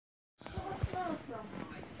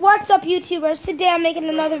What's up, YouTubers? Today I'm making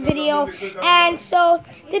another video, and so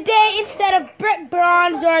today instead of brick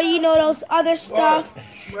bronze or those other stuff,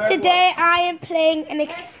 today I am playing an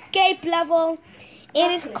escape level.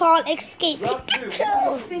 It is called Escape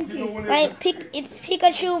Pikachu. Right? It's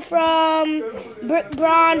Pikachu from brick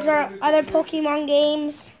bronze or other Pokemon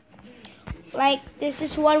games. Like there's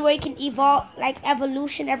this one where you can evolve, like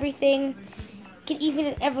evolution everything. You can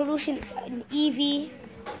even evolution an Eevee.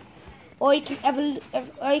 Or you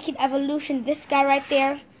can evolution this guy right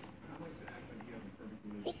there.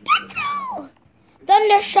 Pikachu!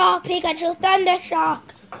 Thundershock, Pikachu, Thundershock!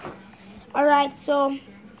 Alright, so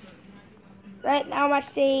right now I'm at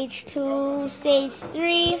stage 2, stage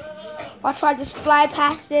 3. I'll try to just fly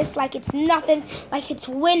past this like it's nothing, like it's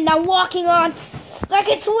wind I'm walking on, like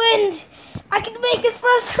it's wind! I can make this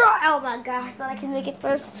first try! Oh my god, I thought I could make it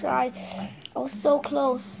first try. I was so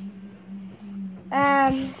close.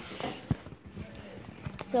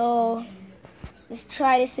 So, let's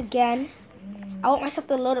try this again. I want myself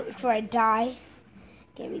to load up before I die.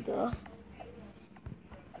 Here we go.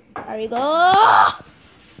 There we go.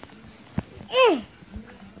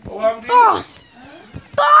 Boss!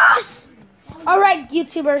 Alright,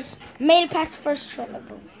 YouTubers. Made it past the first try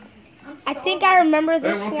level. I think I remember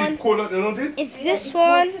this one. It's this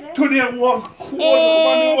one. It's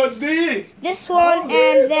this one,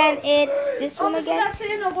 and then it's this one again.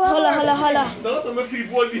 Holla.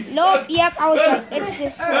 Nope, yep, I was right. It's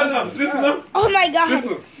this one. Oh my god.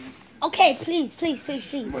 Okay, please.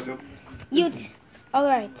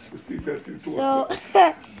 Alright. So,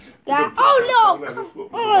 God. Oh no!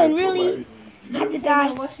 Come on, really? I have to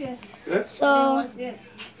die. So,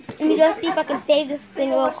 let me just see if I can save this thing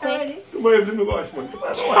real quick.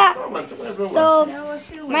 So,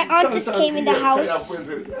 my aunt just came in the house,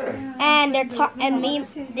 and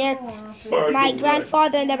my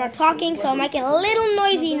grandfather and them are talking, so I might get a little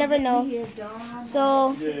noisy, you never know.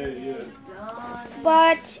 So,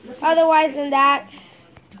 but otherwise than that,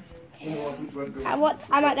 I'm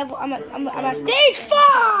at stage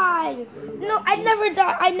 5. No, I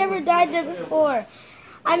never died there before.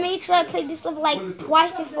 I made sure I played this level like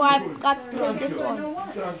twice before I got to play this one.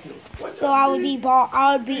 So I would be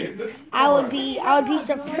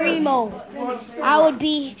Supremo. I would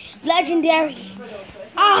be legendary.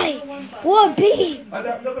 I would be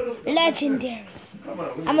legendary.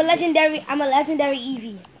 I'm a legendary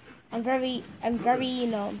Eevee.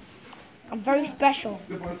 I'm very special.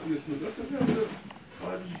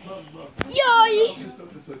 Yay!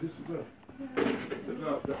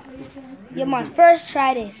 Yeah, man, first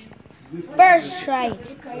try this. First try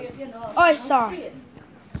it.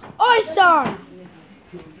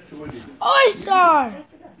 Oysar.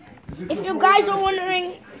 If you guys are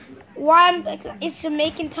wondering why it's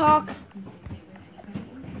Jamaican talk,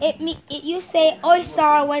 you say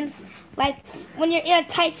Oysar when you're in a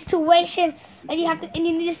tight situation and you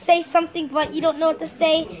need to say something but you don't know what to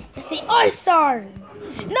say. You say Oysar.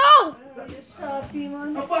 No.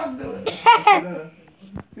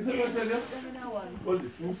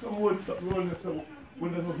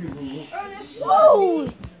 Whoa!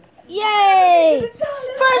 Yay!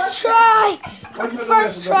 First try!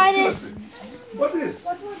 First try this. What is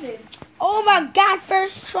it? Oh my god,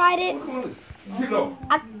 first tried it.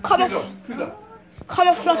 I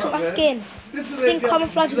camouflage with my skin. This thing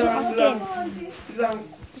camouflages with my skin.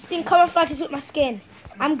 This thing camouflages with my skin.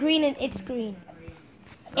 I'm green and it's green.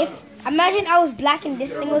 Imagine I was black and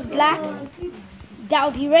this thing was black, that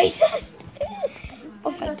would be racist.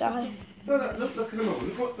 Oh my god. Look at that.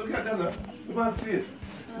 Look at his face.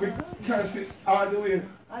 We can't see all the way.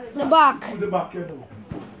 The back.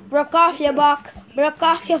 Broke off your back.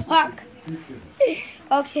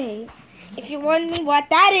 Okay. If you're wondering what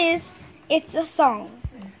that is, it's a song.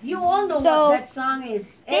 You all know what that song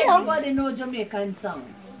is. Everybody know Jamaican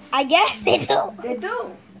songs. I guess they do. They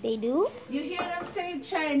do. They do? You hear them say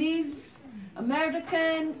Chinese,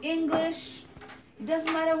 American, English. It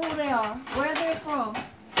doesn't matter who they are, where they're from.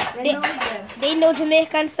 They know them. They know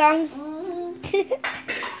Jamaican songs.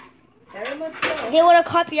 Very much so. They want to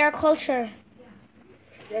copy our culture.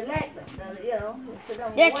 They like them,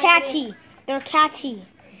 They're catchy. They're catchy.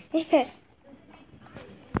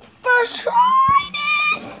 First try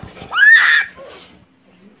this.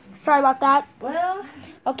 Sorry about that. Well.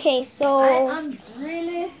 Okay, so I'm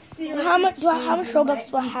really serious. how much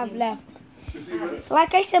Robux do I have left?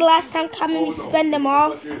 Like I said last time, come and spend them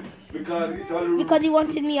off because he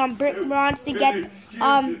wanted me on brick bronze to get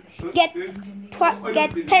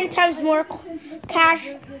 10 times more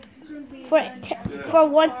cash for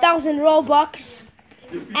 1,000 Robux.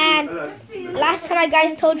 And last time I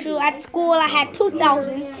guys told you at school I had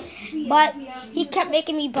 2,000, but he kept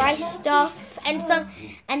making me buy stuff, and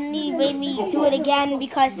he made me do it again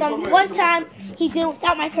because one time he did it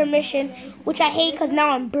without my permission, which I hate because now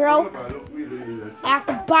I'm broke. I have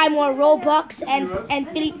to buy more Robux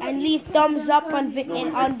and leave thumbs up on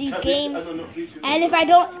these games. And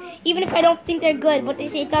even if I don't think they're good, but they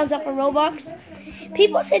say thumbs up for Robux,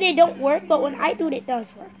 people say they don't work, but when I do it, it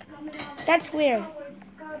does work. That's weird.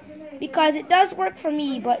 Because it does work for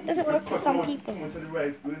me, but it doesn't work for some people.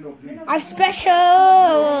 I'm special.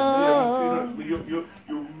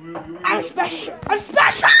 I'm special. I'm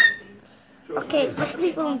special. Okay, special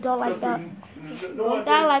people don't like that. Don't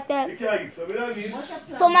die like that.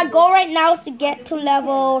 So my goal right now is to get to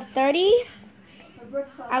level 30.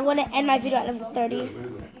 I'm going to end my video at level 30.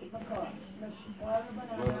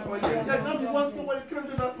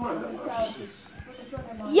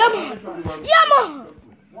 Yama! Yama!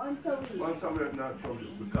 Once a week not trouble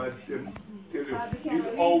because them tell you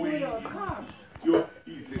it's always you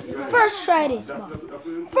eating. First try this,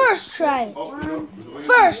 man. First try it.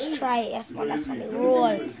 First try it. Yes, man. That's how we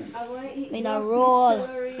roll. Me not roll.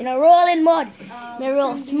 Me not roll in mud. Me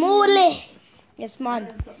roll smoothly. Yes, man.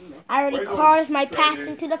 I already carved my path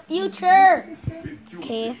into the future.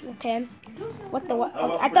 Okay. What?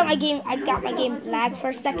 I thought I got my game lagged for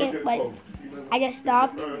a second, but I just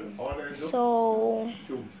stopped. So,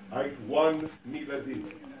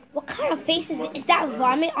 what kind of face is that? Is that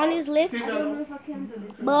vomit on his lips?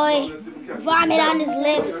 Boy, vomit on his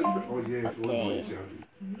lips. Okay.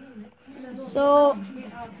 So,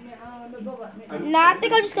 now I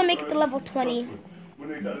think I'm just going to make it to level 20.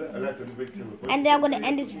 And then I'm going to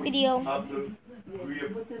end this video.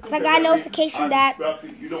 Because I got a notification that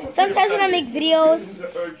sometimes when I make videos,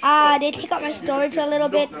 they take up my storage a little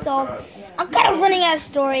bit. So I'm kind of running out of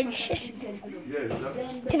storage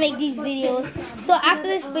to make these videos. So after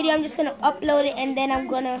this video, I'm just going to upload it and then I'm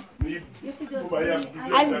going to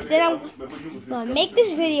make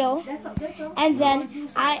this video. And then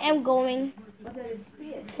I am going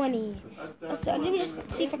 20. So let me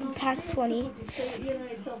just see if I can pass 20.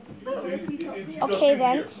 Okay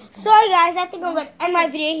then. Sorry guys, I think I'm going to end my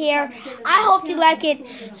video here. I hope you like it.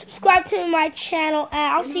 Subscribe to my channel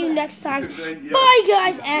and I'll see you next time. Bye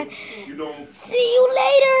guys and see you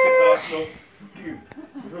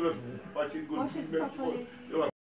later.